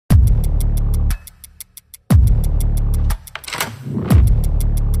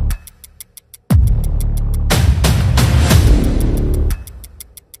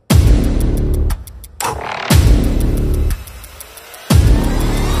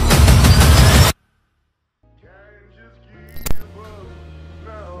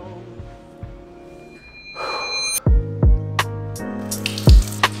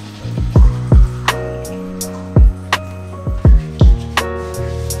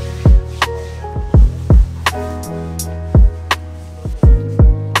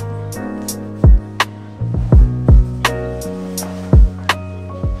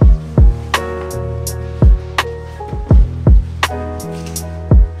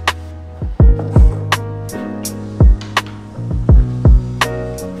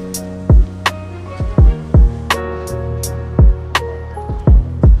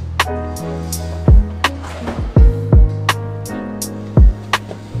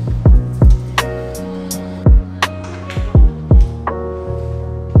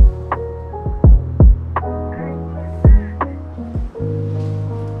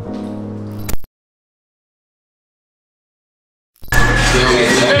Right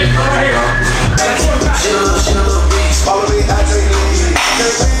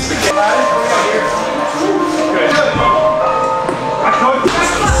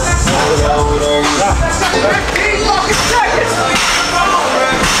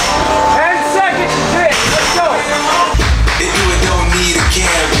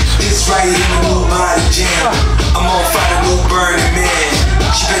in the new body jam. I'm on fire, new burning man.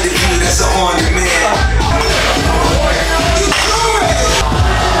 She got the view, that's an on demand.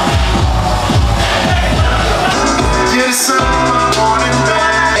 Just some morning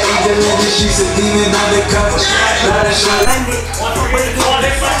man. She's a demon undercover.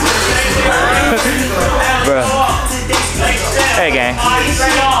 Bro. Hey gang.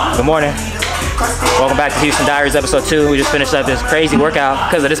 Good morning. Welcome back to Houtson Diaries episode 2. We just finished up this crazy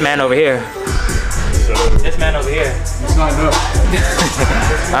workout because of this man over here. This man over here. It's not enough.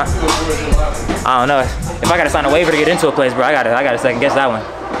 I don't know. If I gotta sign a waiver to get into a place, bro, I gotta second guess that one.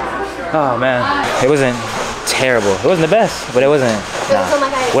 Oh man. It wasn't terrible. It wasn't the best, but it wasn't. Nah.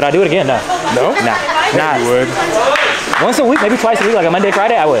 Would I do it again? No. No? Nah. You would. Once a week, maybe twice a week, like a Monday,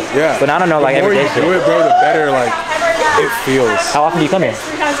 Friday, I would. Yeah. But I don't know, like every day. The more you do it, bro, the better like it feels. How often do you come here?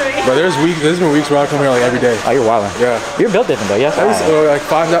 But there's been weeks where I come here like every day. Oh, you're wildin'. Yeah. You're built different though, yes? Like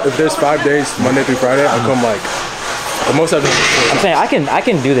if there's 5 days, Monday through Friday, I come like the most I've done. I'm saying I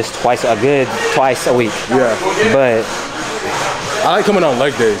can do this twice a week. Yeah. But I like coming on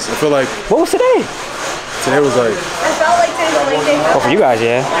leg days. I feel like. What was today? Today was like. I felt like today's a leg day. Oh, for you guys,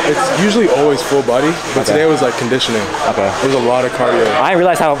 yeah. It's usually always full body, but today was like conditioning. Okay. There's a lot of cardio. I didn't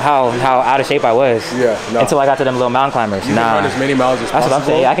realize how out of shape I was. Yeah. No. Until I got to them little mountain climbers. You can run as many miles as That's possible. what I'm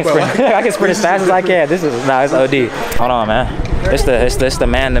saying. I can sprint. Like, I can sprint as fast as I can. This is it's OD. Hold on, man. It's the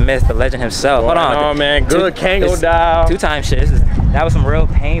man, the myth, the legend himself. Hold on. Oh man, good can't go down. 2-time shit. That was some real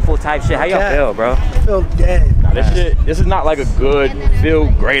painful type shit. How y'all feel, bro? I feel dead. Nah, this is not like a good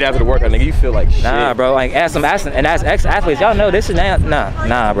feel great after the workout, nigga. You feel like shit. Nah, bro. Like as ex-athletes, y'all know this is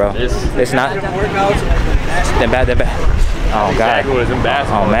nah, bro. It's not. They're bad. Oh god. Exactly what it's in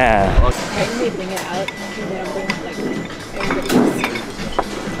basketball. Oh man.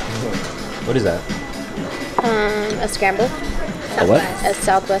 What is that? A scramble. A what? A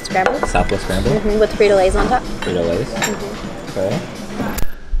Southwest scramble. Southwest scramble? With Frito-Lays on top. Frito-Lays? Okay.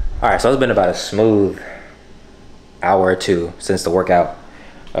 Alright, so it's been about a smooth hour or two since the workout.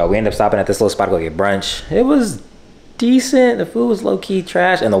 We ended up stopping at this little spot to go get brunch. It was decent. The food was low-key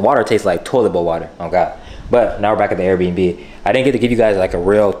trash, and the water tastes like toilet bowl water. Oh god. But now we're back at the Airbnb. I didn't get to give you guys like a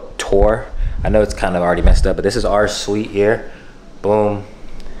real tour. I know it's kind of already messed up, but this is our suite here. Boom.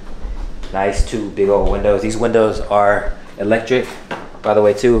 Nice 2 big old windows. These windows are electric, by the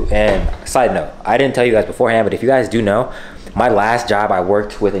way, too. And side note, I didn't tell you guys beforehand, but if you guys do know, my last job I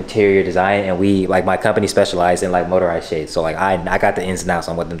worked with interior design, and my company specialized in like motorized shades. So like I got the ins and outs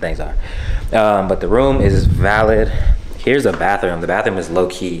on what them things are. But the room is valid. Here's the bathroom. The bathroom is low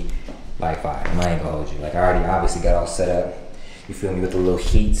key like fire. I ain't gonna hold you. Like I already obviously got all set up. You feel me, with the little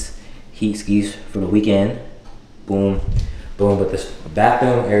heat skis for the weekend. Boom. Boom. But this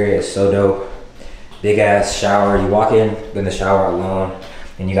bathroom area is so dope. Big ass shower. You walk in the shower alone,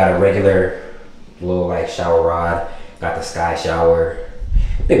 and you got a regular little like shower rod. Got the sky shower.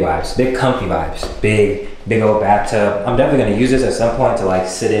 Big vibes. Big comfy vibes. Big old bathtub. I'm definitely gonna use this at some point to like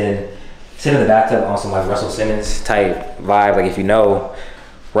sit in the bathtub on some like Russell Simmons type vibe. Like if you know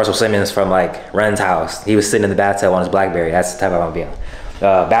Russell Simmons from like Ren's house, he was sitting in the bathtub on his BlackBerry. That's the type I want to be on.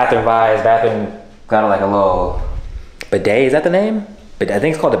 Bathroom vibes. Bathroom got like a little bidet. Is that the name? But I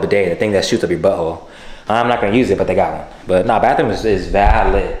think it's called a bidet. The thing that shoots up your butthole. I'm not gonna use it, but they got one. But nah, bathroom is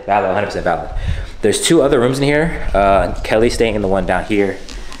valid, 100% valid. There's 2 other rooms in here. Kelly's staying in the one down here,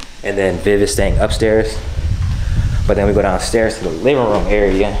 and then Viv is staying upstairs. But then we go downstairs to the living room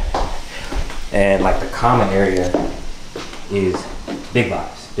area, and like the common area is big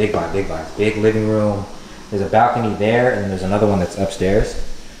vibes, big vibes. Big living room. There's a balcony there, and then there's another one that's upstairs.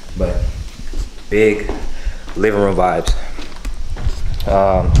 But big living room vibes.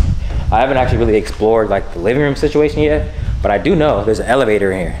 I haven't actually really explored like the living room situation yet, but I do know there's an elevator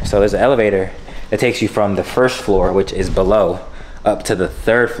in here. So there's an elevator that takes you from the 1st floor, which is below, up to the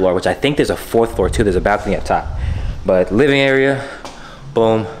 3rd floor, which I think there's a 4th floor too. There's a balcony up top. But living area,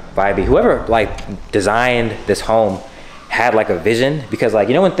 boom, vibey. Whoever like designed this home had like a vision, because like,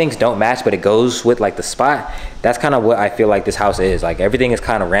 you know when things don't match but it goes with like the spot? That's kind of what I feel like this house is. Like everything is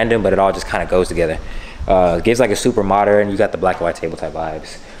kind of random, but it all just kind of goes together. It gives like a super modern, you got the black and white table type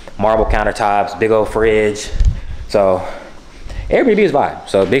vibes. Marble countertops, big old fridge. So Airbnb is vibe.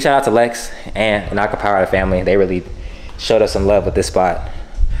 So big shout out to Lex and Power family. They really showed us some love with this spot.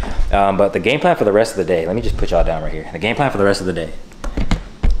 But the game plan for the rest of the day, let me just put y'all down right here. The game plan for the rest of the day.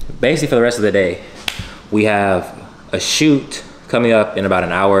 basically for the rest of the day, we have a shoot coming up in about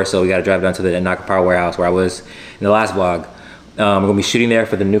an hour, so we got to drive down to the Nakapara warehouse where I was in the last vlog. We're gonna be shooting there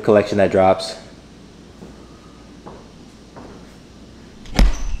for the new collection that drops.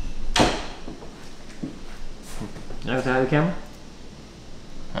 You know the camera?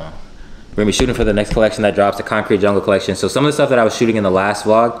 Oh. We're gonna be shooting for the next collection that drops, the Concrete Jungle collection. So some of the stuff that I was shooting in the last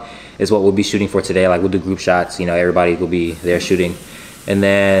vlog is what we'll be shooting for today. Like we'll do group shots, you know, everybody will be there shooting. And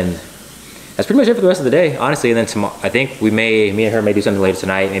then that's pretty much it for the rest of the day, honestly. And then tomorrow, I think me and her may do something later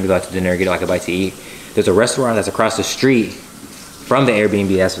tonight. Maybe go out to dinner, get like a bite to eat. There's a restaurant that's across the street from the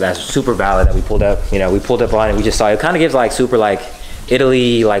Airbnb. That's super valid that we pulled up. You know, we pulled up on it. We just saw it. It kind of gives like super like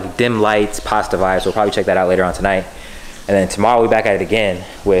Italy, like dim lights, pasta vibes. So we'll probably check that out later on tonight. And then tomorrow we back at it again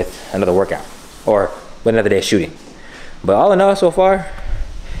with another workout or with another day of shooting. But all in all, so far,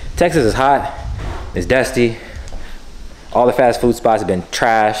 Texas is hot. It's dusty. All the fast food spots have been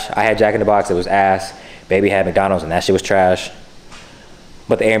trash. I had Jack in the Box, it was ass. Baby had McDonald's and that shit was trash.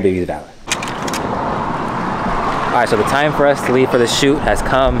 But the Airbnb is valid. All right, so the time for us to leave for the shoot has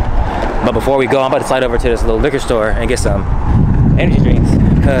come. But before we go, I'm about to slide over to this little liquor store and get some energy drinks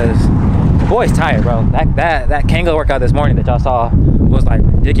because the boy's tired, bro. That Kango workout this morning that y'all saw was like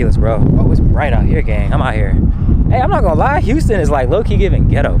ridiculous, bro. Oh, it's bright out here, gang. I'm out here. Hey, I'm not gonna lie, Houston is like low-key giving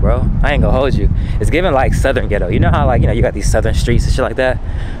ghetto, bro. I ain't gonna hold you. It's giving like southern ghetto. You know how like, you know, you got these southern streets and shit like that?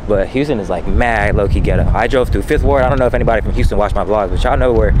 But Houston is like mad low-key ghetto. I drove through 5th Ward. I don't know if anybody from Houston watched my vlog, but y'all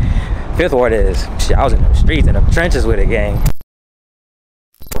know where 5th Ward is. Shit, I was in the streets, in the trenches with it, gang.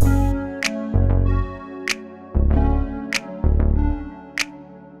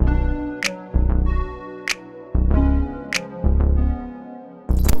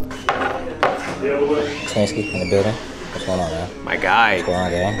 Tansky in the building. What's going on, man? My guy. What's going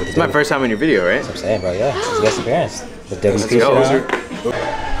on, gang? It's my first time in your video, right? That's what I'm saying, bro. Yeah, it's a guest appearance. The Let's WP go.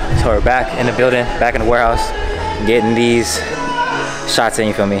 So we're back in the building, back in the warehouse, getting these shots in,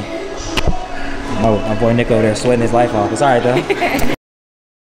 you feel me? Oh, my boy Nick over there sweating his life off. It's alright though.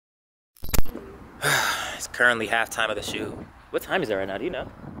 It's currently halftime of the shoot. What time is it right now? Do you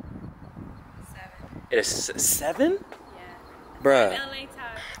know? 7. It is 7? Yeah. Bruh. LA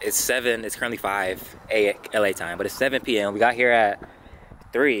time. It's 7. It's currently 5 LA time, but it's 7 p.m. We got here at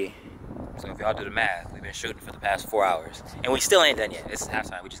 3. So if y'all do the math, we've been shooting for the past 4 hours. And we still ain't done yet. It's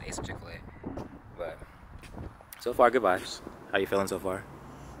halftime. We just ate some Chick-fil-A. But so far, good vibes. How you feeling so far?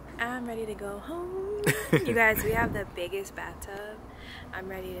 I'm ready to go home. You guys, we have the biggest bathtub. I'm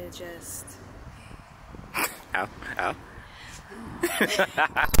ready to just... Ow. Ow. That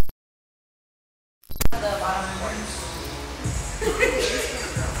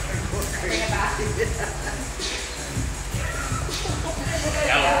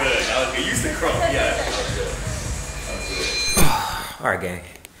was good. You said crumb. Yeah. All right, gang.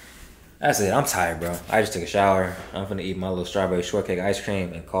 That's it. I'm tired, bro. I just took a shower. I'm gonna eat my little strawberry shortcake ice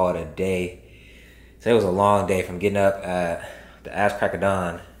cream and call it a day. So it was a long day from getting up at the ass crack of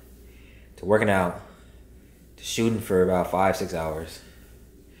dawn to working out to shooting for about 5-6 hours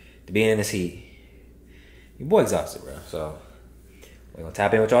to being in this heat. Your boy exhausted, bro. So we're gonna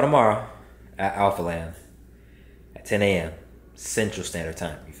tap in with y'all tomorrow at Alpha Land at 10 a.m. Central Standard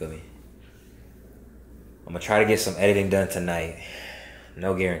Time. You feel me? I'm gonna try to get some editing done tonight.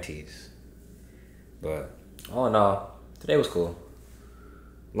 No guarantees. But all in all, today was cool.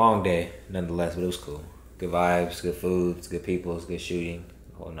 Long day, nonetheless, but it was cool. Good vibes, good food, good people, good shooting,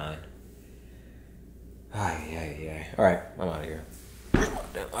 the whole 9. Yeah. All right, I'm out of here.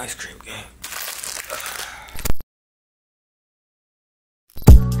 That ice cream game.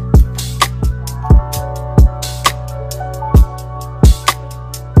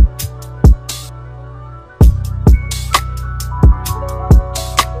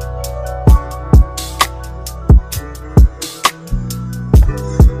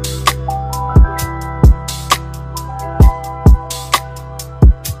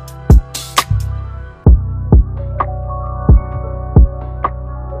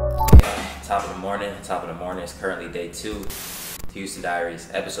 Top of the morning. It's currently day 2 to Houtson Diaries,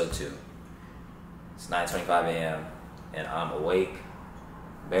 episode 2. It's 9:25 a.m. and I'm awake.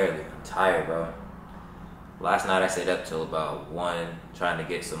 Barely. I'm tired, bro. Last night I stayed up till about 1 trying to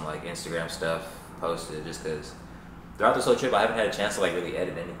get some like Instagram stuff posted just because throughout this whole trip I haven't had a chance to like really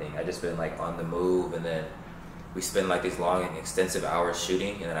edit anything. I just been like on the move, and then we spend like these long and extensive hours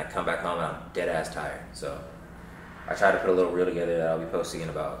shooting, and then I come back home and I'm dead ass tired. So I tried to put a little reel together that I'll be posting in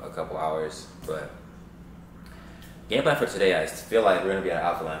about a couple hours, but game plan for today, I feel like we're gonna be at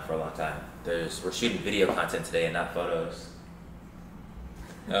Alpha Land for a long time. We're shooting video content today and not photos.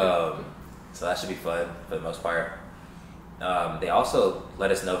 So that should be fun for the most part. They also let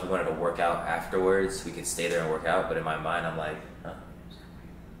us know if we wanted to work out afterwards, we could stay there and work out. But in my mind, I'm like, huh?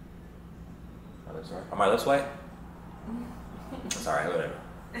 My lips white? Are my lips white? It's alright, whatever.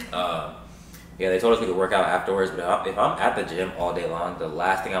 Yeah, they told us we could work out afterwards, but if I'm at the gym all day long, the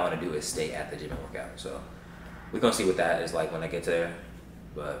last thing I want to do is stay at the gym and work out. So we're gonna see what that is like when I get there.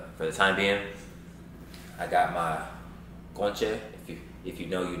 But for the time being, I got my conche. If you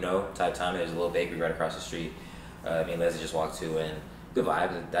know, you know type time. There's a little bakery right across the street. Me and Leslie just walked to, and good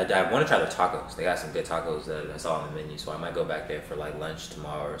vibes. I want to try their tacos. They got some good tacos that I saw on the menu, so I might go back there for like lunch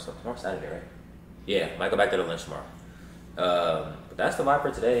tomorrow or something. Tomorrow's Saturday, right? Yeah, might go back there to lunch tomorrow. But that's the vibe for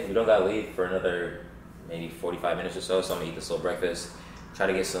today. We don't gotta leave for another maybe 45 minutes or so. So I'm gonna eat this little breakfast. Try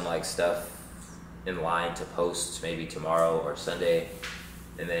to get some like stuff in line to post maybe tomorrow or Sunday,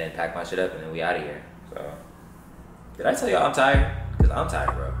 and then pack my shit up and then we out of here. So did I tell y'all I'm tired? Cause I'm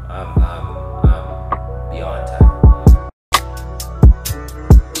tired, bro. I'm beyond tired.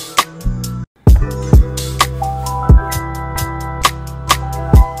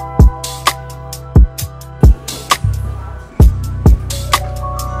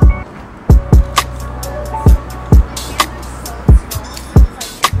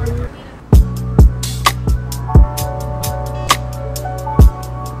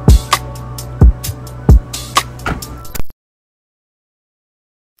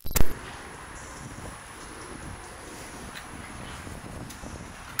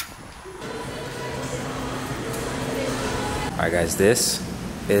 Alright guys, this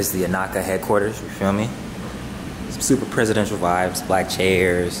is the Anaka headquarters, you feel me? Some super presidential vibes, black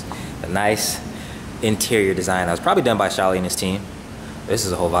chairs, a nice interior design. That was probably done by Shali and his team. This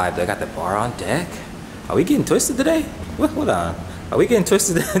is a whole vibe. They got the bar on deck. Are we getting twisted today? Hold on. Are we getting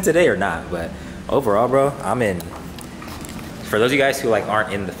twisted today or not? But overall, bro, I'm in. For those of you guys who like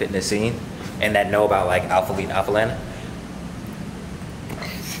aren't in the fitness scene and that know about like Alpha Elite and Alpha Land,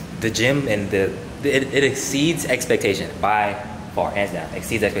 the gym and it exceeds expectation by far, hands down.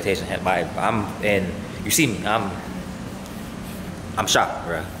 Exceeds expectation by. I'm in. You see me. I'm shocked,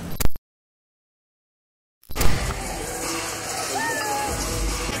 bro.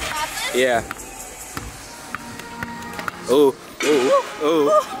 Yeah. Oh, oh,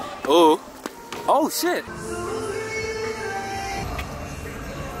 oh, oh, oh, shit.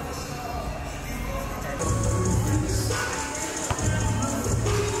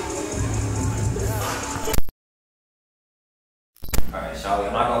 Alright, Charlie,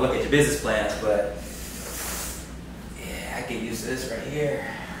 I'm not gonna look at your business plans, but yeah, I can use this right here.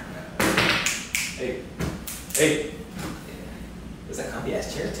 Hey, hey. Yeah. There's a comfy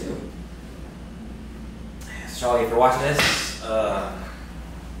ass chair too. Charlie, if you're watching this,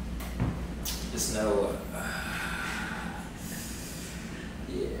 just know,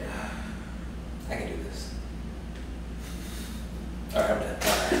 yeah, I can do this. Alright, I'm done.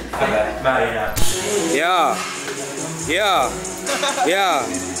 I'm out of here now. Yeah,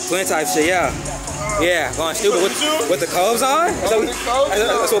 twin type shit, yeah, going stupid with the clothes on?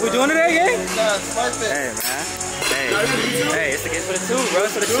 That's what we doing today, gang? Hey, man. Hey, it's the game for the two, bro.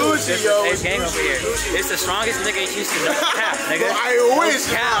 It's for the two. It's game over here. It's the strongest nigga in Houston. No cap, nigga. I wish.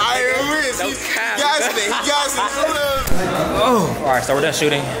 No cap. Oh, alright, so we're done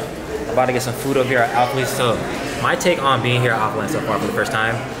shooting. I'm about to get some food over here at Alpha Elite. So my take on being here at Alpha Land so far for the first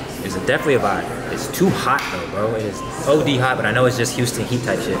time is definitely a vibe. It's too hot though, bro. It is OD hot, but I know it's just Houston heat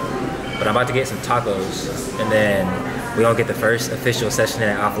type shit. But I'm about to get some tacos, and then we're gonna get the first official session in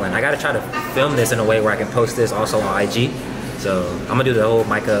at Alpha Land. I gotta try to film this in a way where I can post this also on IG. So I'm gonna do the whole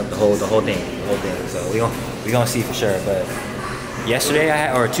mic up, the whole thing. So we gonna see for sure. But yesterday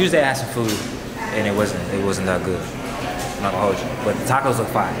Tuesday I had some food, and it wasn't that good. I'm not gonna hold you. But the tacos look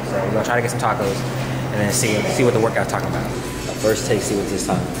fine. So we're gonna try to get some tacos, and then see what the workout's talking about. First take, see what this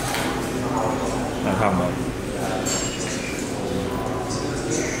time. I'm talking about.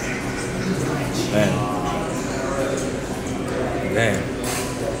 Man.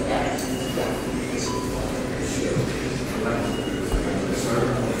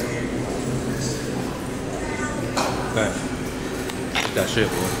 That shit,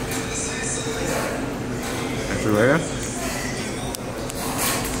 boy. That's your rare?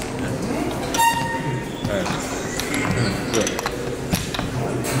 Good.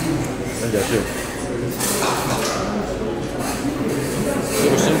 That's that shit.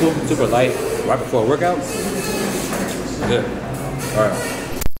 Super simple, super light, right before a workout. Good. Alright.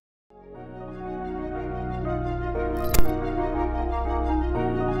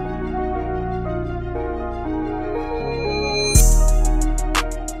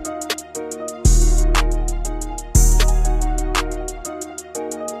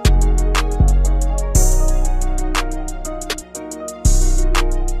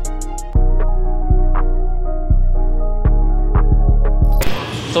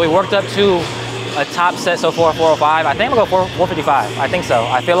 So we worked up to a top set so far, 405. I think I'm gonna go 455. I think so.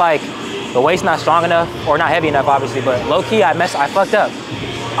 I feel like the weight's not strong enough, or not heavy enough, obviously, but low key, I fucked up.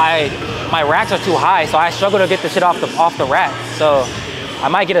 My racks are too high, so I struggle to get the shit off the rack. So I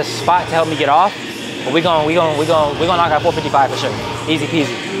might get a spot to help me get off, but we gonna knock out 455 for sure. Easy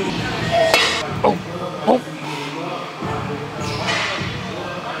peasy. Oh, oh.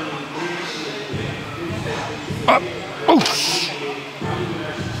 Oh.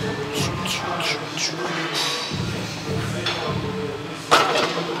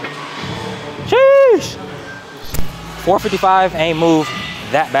 Sheesh. 455 ain't moved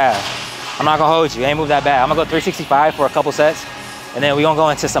that bad. I'm not gonna hold you, ain't moved that bad. I'm gonna go 365 for a couple sets, and then we gonna go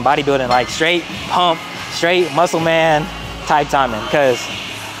into some bodybuilding, like straight pump, straight muscle man type timing. Cause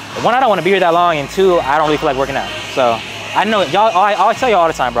one, I don't wanna be here that long, and two, I don't really feel like working out. So I know y'all, I always tell you all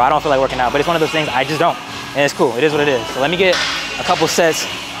the time, bro, I don't feel like working out, but it's one of those things I just don't. And it's cool, it is what it is. So let me get a couple sets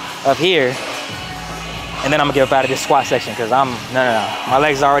up here, and then I'm gonna get up out of this squat section, cause no. My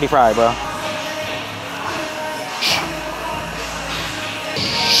legs are already fried, bro.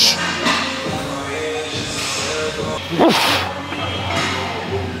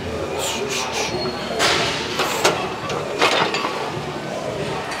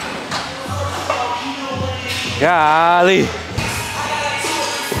 Golly.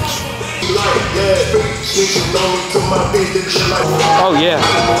 Oh yeah.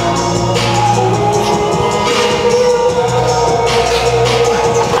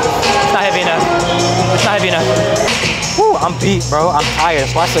 It's not heavy enough. It's not heavy enough. Woo, I'm beat, bro. I'm tired.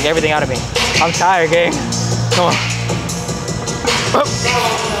 Squats took everything out of me. I'm tired, gang. Come on.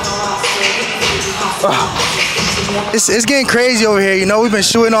 It's getting crazy over here, you know. We've been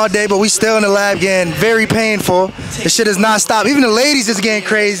shooting all day, but we still in the lab getting very painful. This shit is not stop. Even the ladies is getting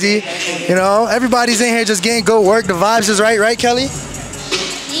crazy, you know. Everybody's in here just getting good work. The vibes is right, Kelly?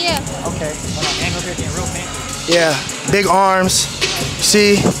 Yeah. Okay. Hang up here getting real painful. Yeah, big arms.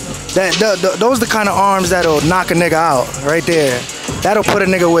 See, those the kind of arms that'll knock a nigga out right there. That'll put a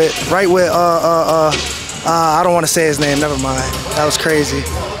nigga right with I don't want to say his name. Never mind. That was crazy.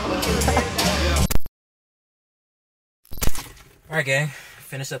 All right, gang.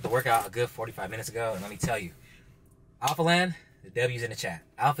 Finished up the workout a good 45 minutes ago, and let me tell you, Alpha Land, the W's in the chat.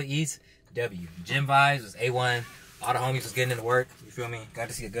 Alpha East, W. Gym vibes was A1. All the homies was getting into work. You feel me? Got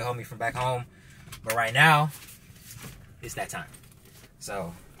to see a good homie from back home. But right now, it's that time.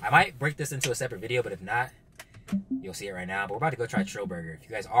 So I might break this into a separate video, but if not, you'll see it right now. But we're about to go try Trill Burger. If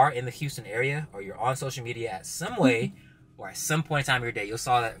you guys are in the Houston area, or you're on social media at some way, or at some point in time of your day, you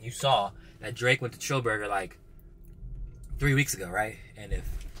saw that Drake went to Trill Burger like 3 weeks ago, right? And if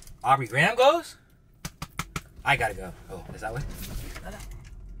Aubrey Graham goes, I gotta go. Oh, is that way?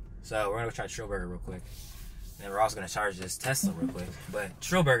 So we're gonna go try Trill Burger real quick. And then we're also gonna charge this Tesla real quick. But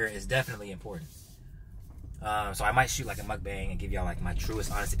Trill Burger is definitely important. So I might shoot like a mukbang and give y'all like my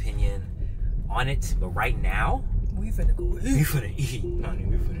truest, honest opinion on it. But right now, we finna go eat. We finna eat. No,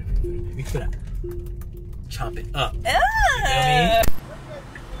 we finna chomp it up. You feel me?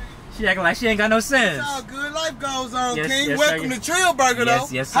 She acting like she ain't got no sense. It's all good. Life goes on, Yes, King. yes, Welcome sir. to Trill Burger, though.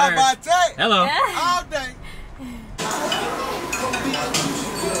 Yes, sir. How about that? Hello. All day.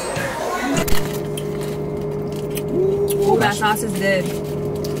 Ooh, that sauce is good.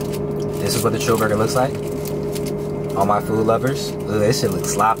 This is what the Trill Burger looks like. All my food lovers. Ugh, this shit looks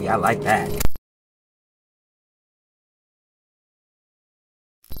sloppy. I like that.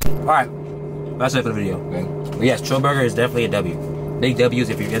 Alright. That's it for the video. Okay? But yes, Trill Burger is definitely a W. Big W's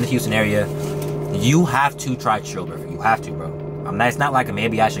if you're in the Houston area. You have to try Trill Burger. You have to, bro. It's not like a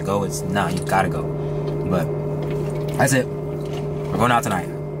maybe I should go. It's nah, you gotta go. But that's it. We're going out tonight.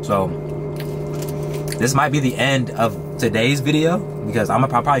 So this might be the end of today's video, because I'll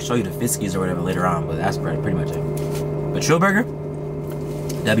probably show you the Fiskies or whatever later on, but that's pretty much it. But Trill Burger,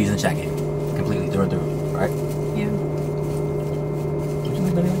 W's in the chat game. Completely through and through. Alright? Yeah. What you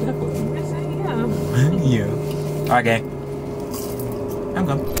looking at me like that for? Yeah. Yeah. Alright, gang. I'm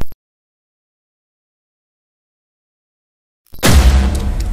gone.